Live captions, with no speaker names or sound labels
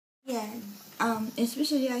Yeah.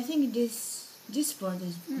 Especially I think this spot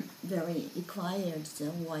is very required the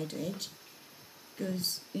white edge,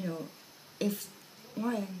 because if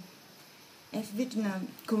why if Vietnam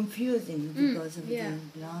confusing because of yeah.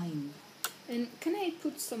 the line. And can I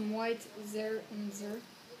put some white there and there?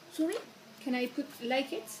 Sorry? Can I put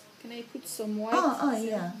like it? Can I put some white? Oh there?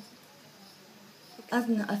 yeah. As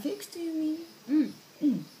an affix, do you mean?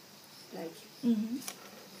 Like. Mm-hmm.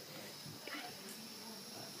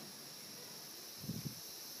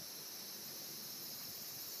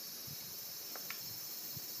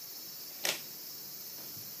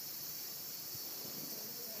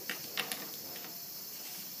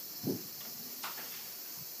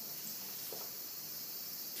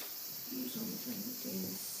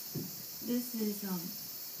 This is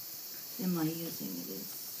am I using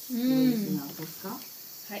this with Posca?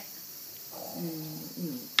 Hi.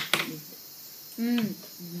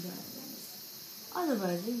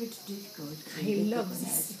 Otherwise it's difficult to I love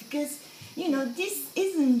recognize, this. because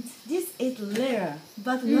this is rare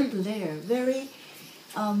but not rare, very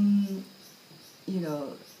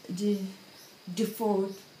the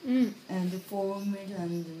default and the format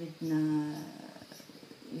and with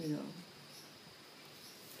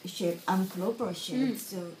shape, improper shape.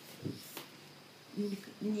 So you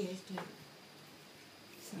need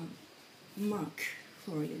some mark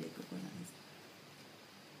for you to recognize.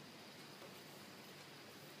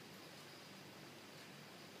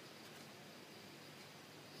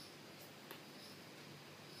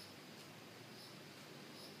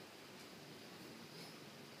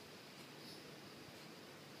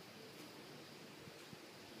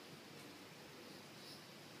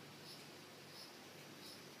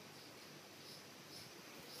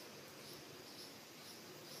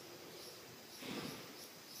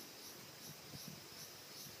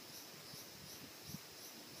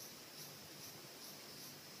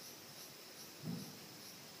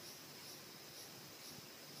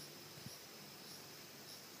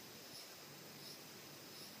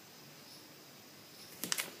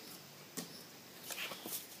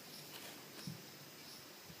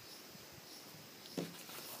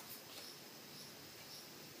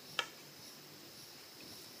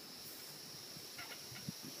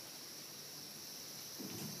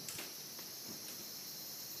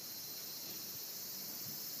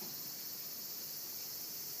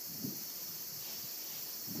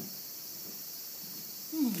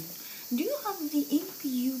 Do you have the ink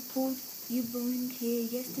you burned here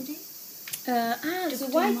yesterday? The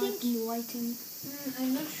white ink? The white ink.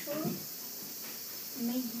 I'm not sure.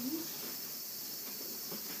 Maybe.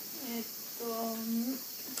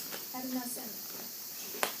 ありません。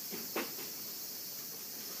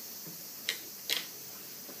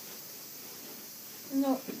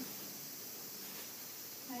No.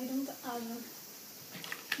 I don't have.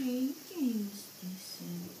 Okay, you can use this.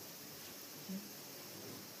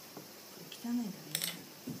 汚いだろね。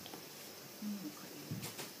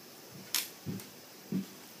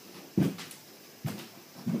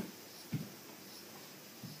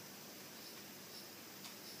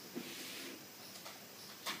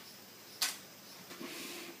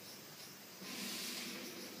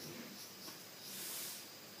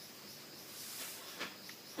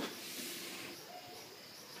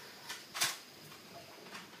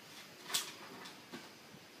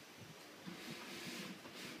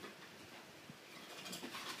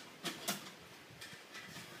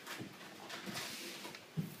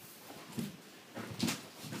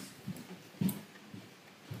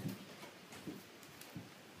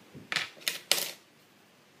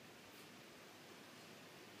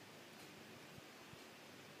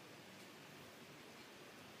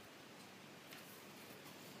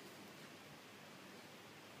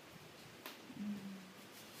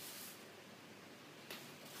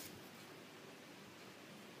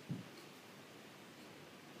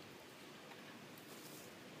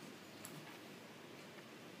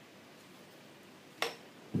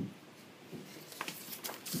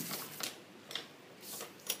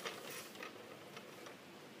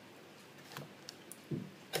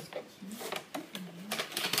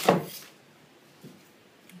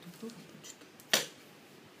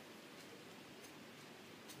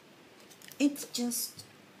It's just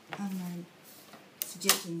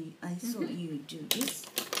suggesting I saw you do this,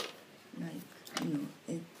 like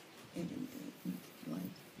it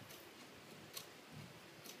like.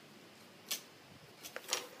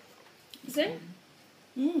 There?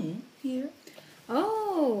 Here.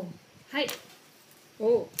 Oh, hi.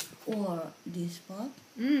 Oh. Or this part.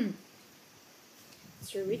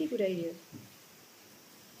 It's a really good idea.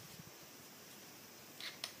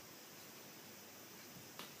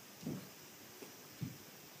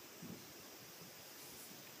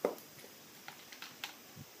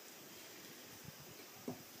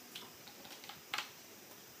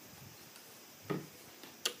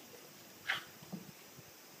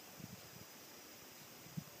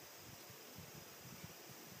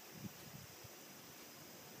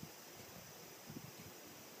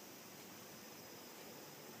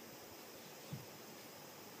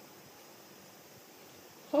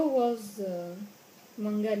 How was the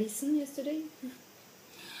manga lesson yesterday?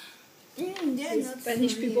 They're With not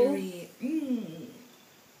Spanish so people? really,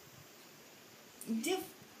 they're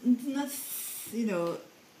not, you know,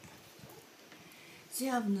 they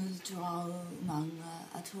have not draw manga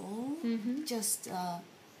at all. Mm-hmm. Just,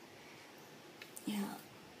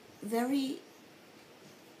 very,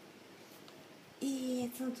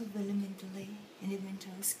 sort of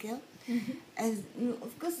elemental skill. Mm-hmm. As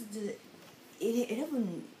of course, the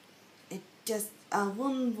 11, it just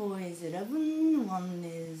one boy is 11, one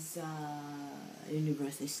is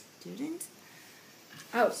university student.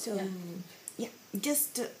 Oh, So yeah.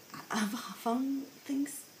 just have fun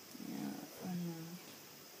things. Yeah, and,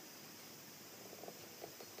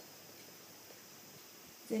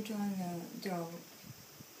 they try to draw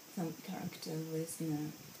some character with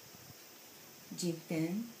G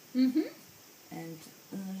pen, Mm-hmm. and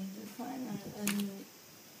the final and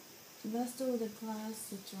rest of the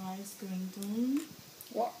class tries green tone.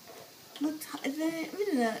 What? Not really,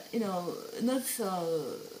 not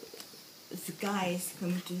the guys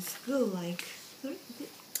coming to school like. Sorry?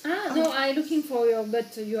 No, I'm looking for your,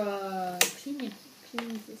 but you are cleaning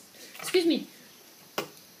this. Excuse me.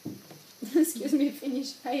 Excuse me,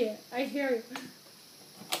 finish. I hear you.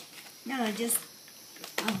 No, just.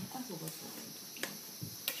 I forgot what I'm talking about.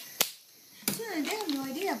 So they have no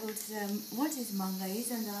idea about what is manga is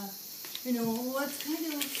and what kind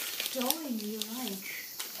of drawing you like.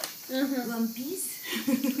 Uh-huh. One Piece.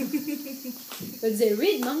 But they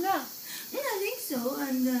read manga. I think so,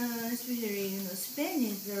 and especially Spain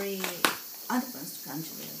is very advanced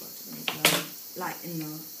country about it. Like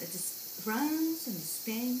it's France and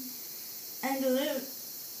Spain, and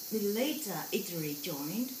later Italy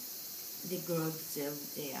joined. They grew up the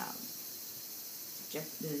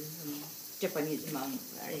Japanese manga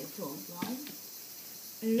very worldwide.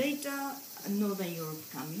 And later Northern Europe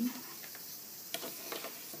coming.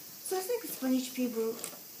 So I think Spanish people.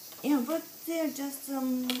 Yeah, but they're just,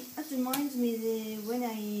 it reminds me when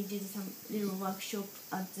I did some little workshop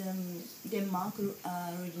at Denmark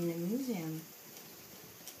Regional Museum.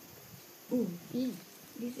 Ooh,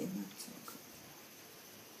 this is not so good.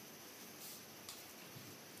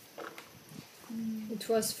 It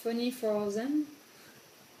was funny for them.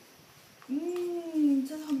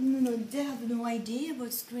 They have no idea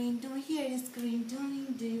about screen tone. Here is screen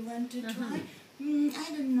toning. Do you want to try? I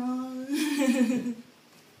don't know.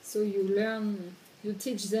 So you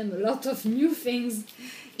teach them a lot of new things.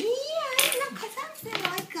 Yeah, like something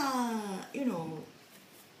like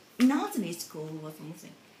nursery school or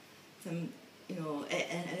something. Some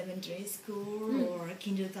an elementary school or a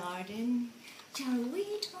kindergarten. Shall we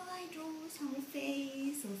try draw some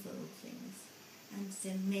face or sort of things, and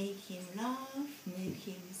then make him laugh, make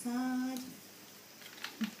him sad.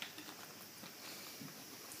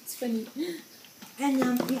 It's funny. And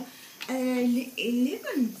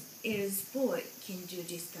 11 years boy can do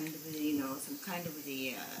this kind of some kind of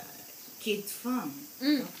the kids fun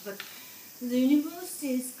stuff. But the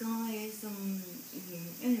university's guy is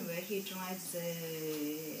anyway he drives the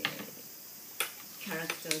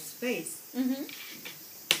character's face. Mm-hmm.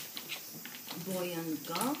 Boy and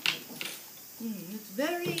girl. It's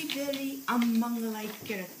very, very manga-like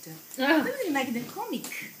character. Something like the comic.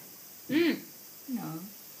 No.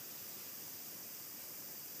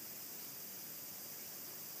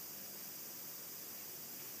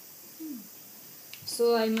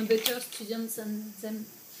 So I'm a better student than them.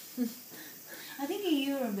 I think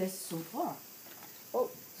you're best so far. Oh.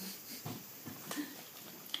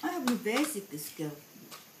 I have a basic skill.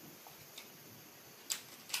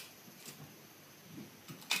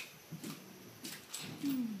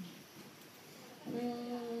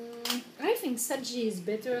 I think Saji is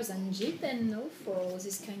better than Jipen, no, for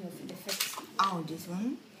this kind of effects. Oh, this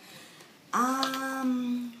one?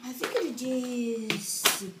 I think it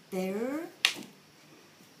is better.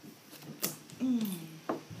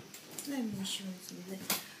 Let me show you.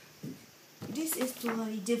 This is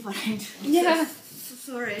totally different. Yeah.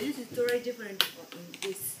 Sorry, this is totally different from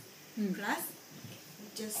this class.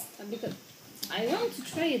 Just Because I want to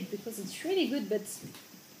try it because it's really good, but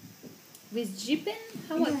with Jipen,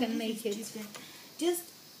 how I can make it? Just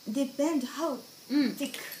depend how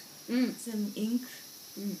thick some ink.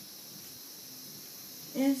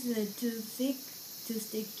 If too thick, too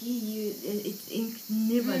sticky, its ink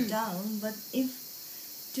never down. But if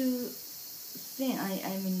too thin,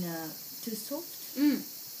 I mean too soft,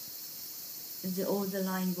 all the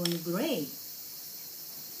line going gray.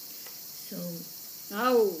 So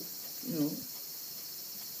no,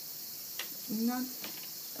 not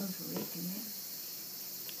also recommend.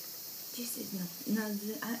 This is not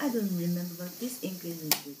I don't remember, but this ink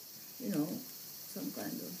isn't good. You know, some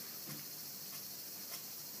kind of.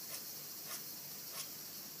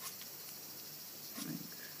 Like,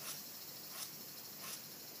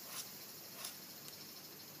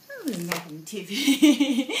 I don't remember from TV.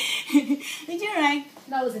 Did you like?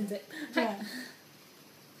 That wasn't it. Yeah.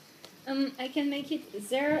 I can make it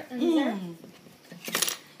there and there.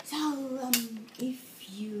 So if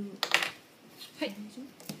you Hi.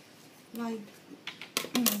 like,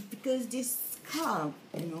 because this curve,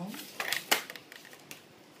 you know,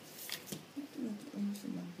 that's also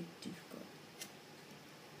a bit difficult.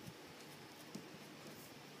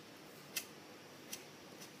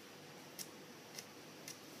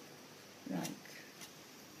 Like,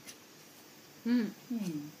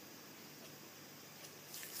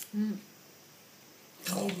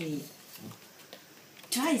 maybe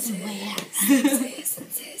try somewhere else. I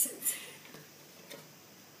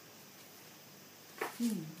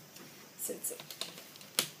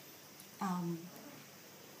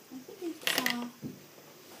think it's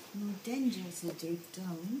more dangerous to drip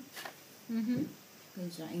down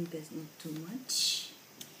because the ink is not too much. 、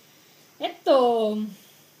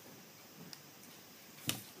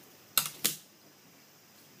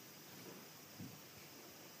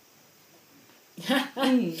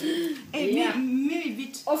 Yeah. Maybe a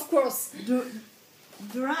bit Of course.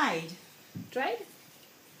 dried. Dried?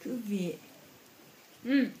 Could be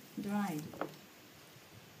dried.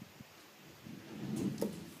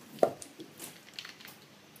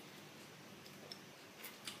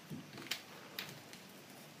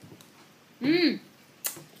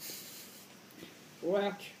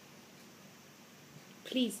 Work.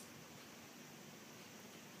 Please.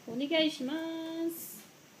 お願いします。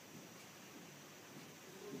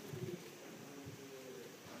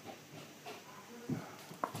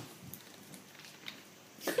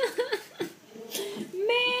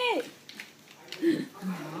目。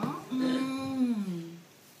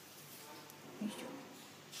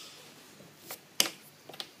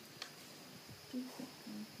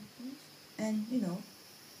And you know,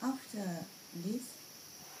 after this,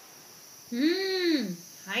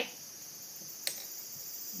 はい。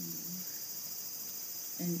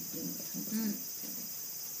and you know,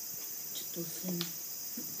 ちょっと薄いな。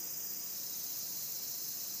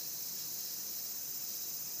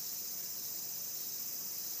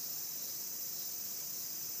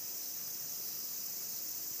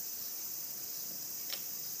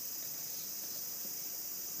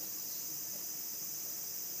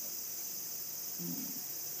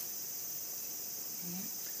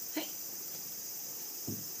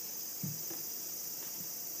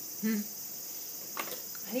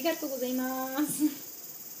ありがとうございます。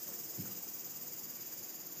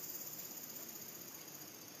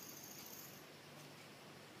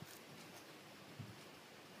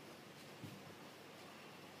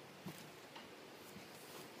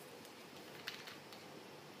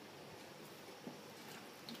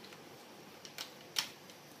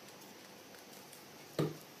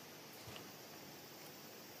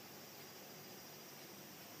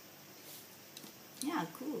Yeah,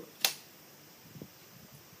 cool.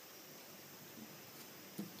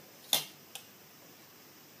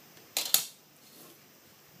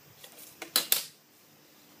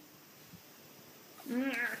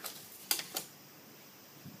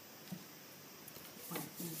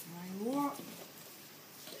 I will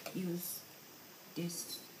use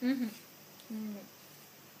this.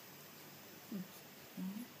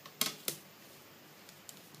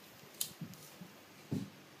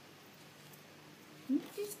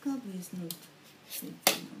 This cup is not big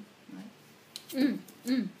enough, right?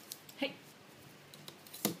 はい。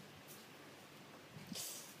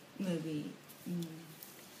Maybe.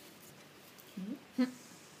 Here?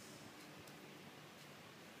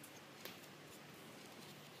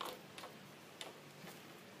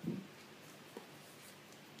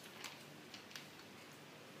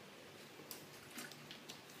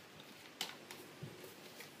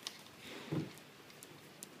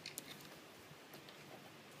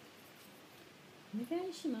 お願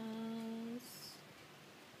いします。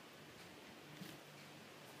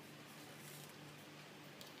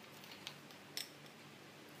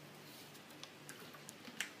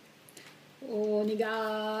お願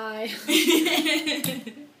い。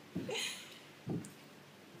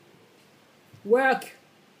Work.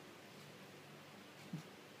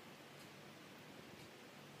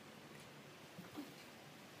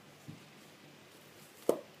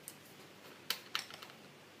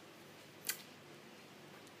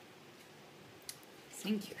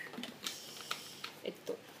 Thank you.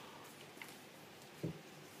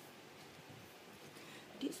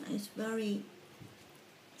 This I it's very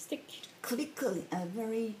Stick. quickly,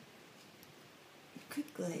 very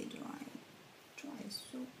quickly dry.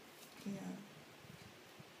 So yeah.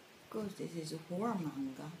 Because this is horror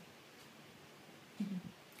manga.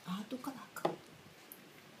 Art color.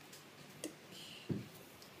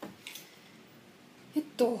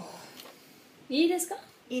 いいですか？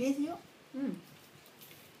いいですよ。うん。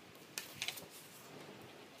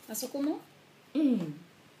あそこも？うん。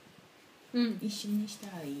うん。一緒にし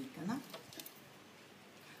たらいいかな。こ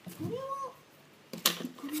れはい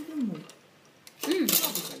くらでも。うん。カ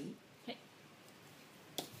ードがいい？はい。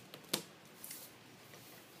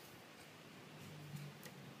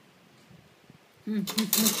うん。Of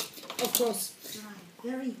course.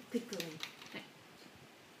 Very quickly.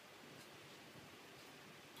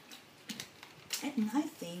 It's nice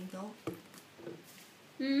thing though.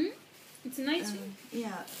 It's nice.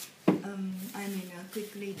 Yeah. I mean,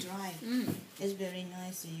 quickly dry. It's very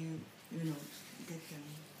nice. You know, get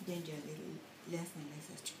danger a little less and less.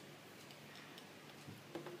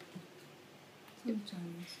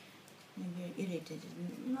 Sometimes I'm very irritated.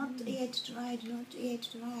 Not yet dried. Not yet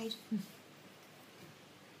dried.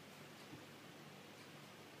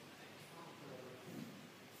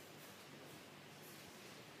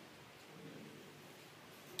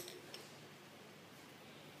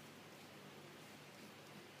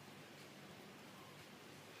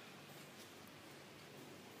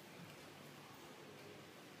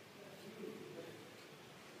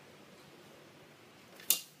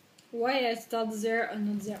 Why I start there and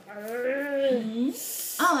not there?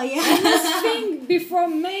 Oh yeah. I must think before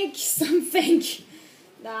make something.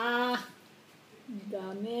 Ah,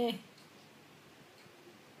 dame.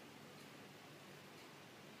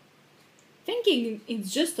 Thinking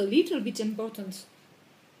is just a little bit important.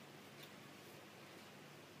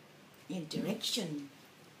 In direction.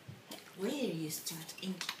 Where you start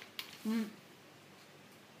in.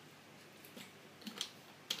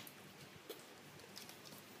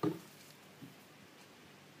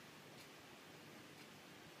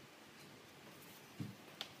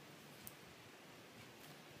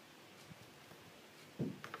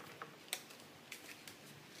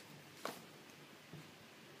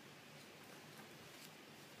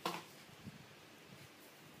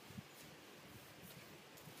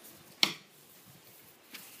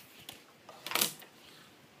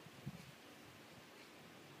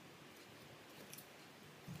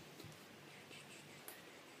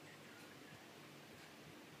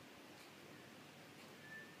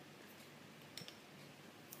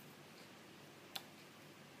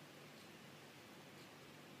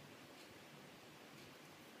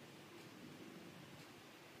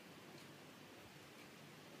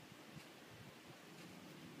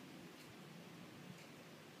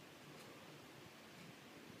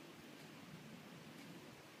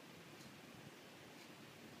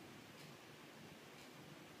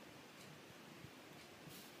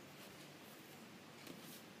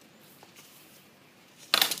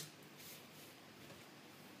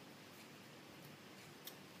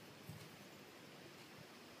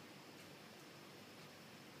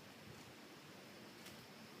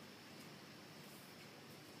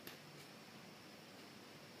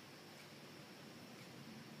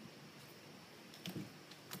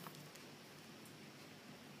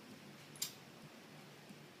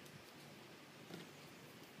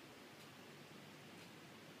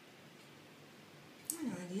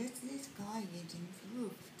 Yes, this guy is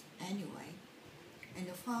improved anyway. And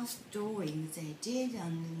the first drawing they did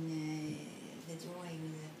on the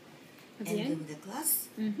drawing At the the end end? of the class,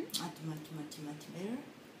 Mm-hmm. much better.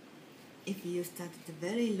 If you start at a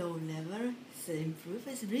very low level, the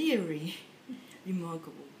improvement is really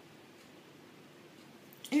remarkable.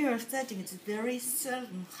 You are starting at a very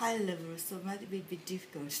certain high level, so it might be a bit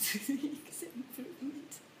difficult to make the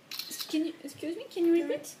improvement. Can you excuse me? Can you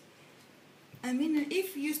repeat? I mean,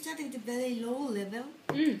 if you start at a very low level,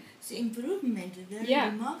 the improvement is very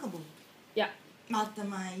remarkable. Yeah. After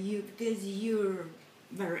because you're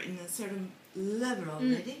very in a certain level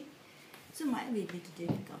already, so it might be a bit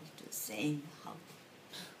difficult to say how.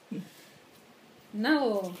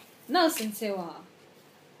 Now sensei wa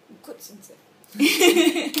good sensei.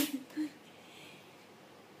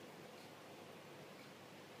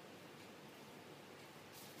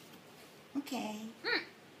 Okay.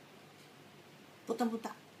 ボタンも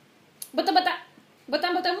ボタンも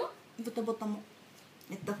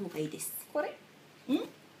やった方がいいです。これ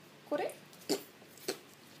これ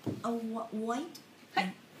white は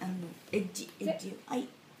い edge はい。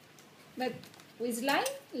 But with line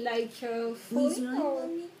like With folding line, or I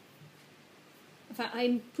mean?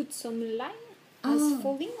 I put some line as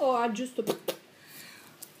folding or just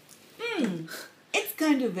It's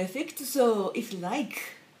kind of effect, so if you like,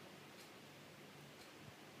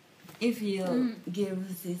 if you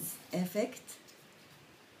give this effect,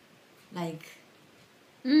 like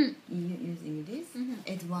using this,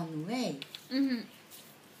 it's one way.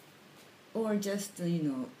 Or just,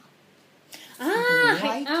 white.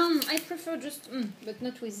 I prefer just, but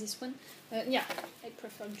not with this one. Yeah, I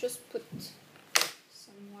prefer just put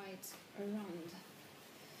some white around.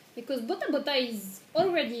 Because Bota Bota is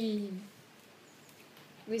already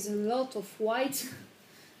with a lot of white.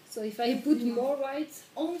 So if I put more white...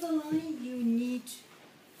 On the line, you need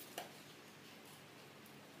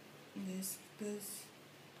this, because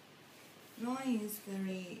line is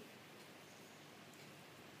very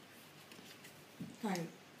kind of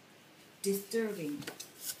disturbing.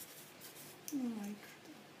 Like,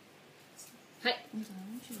 はい。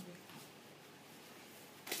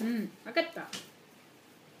わかった。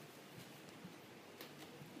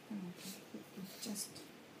just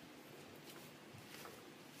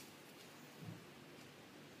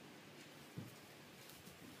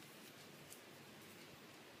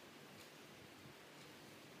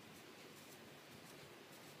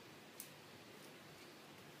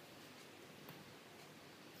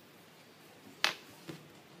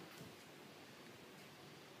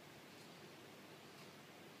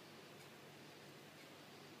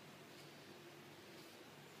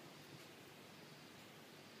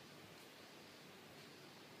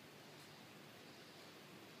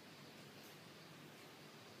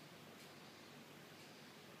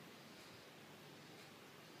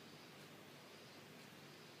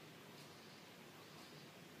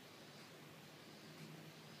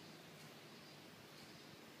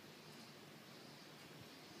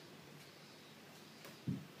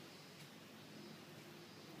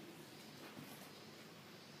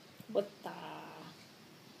Bota.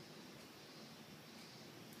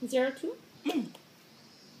 02?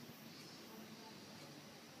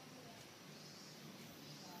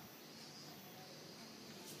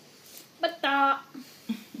 Bota.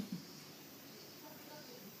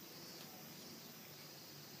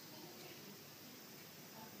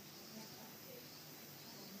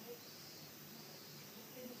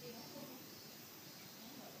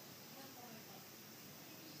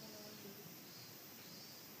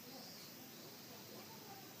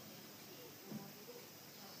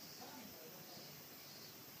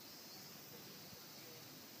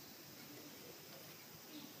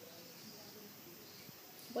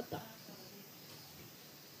 Bota.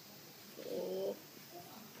 Oh.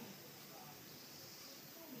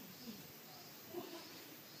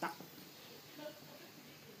 Ta.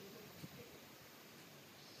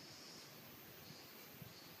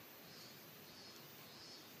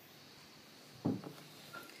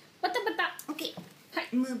 Bota bota. okay. はい。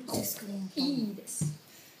 Move the screen いいです。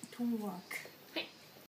to work.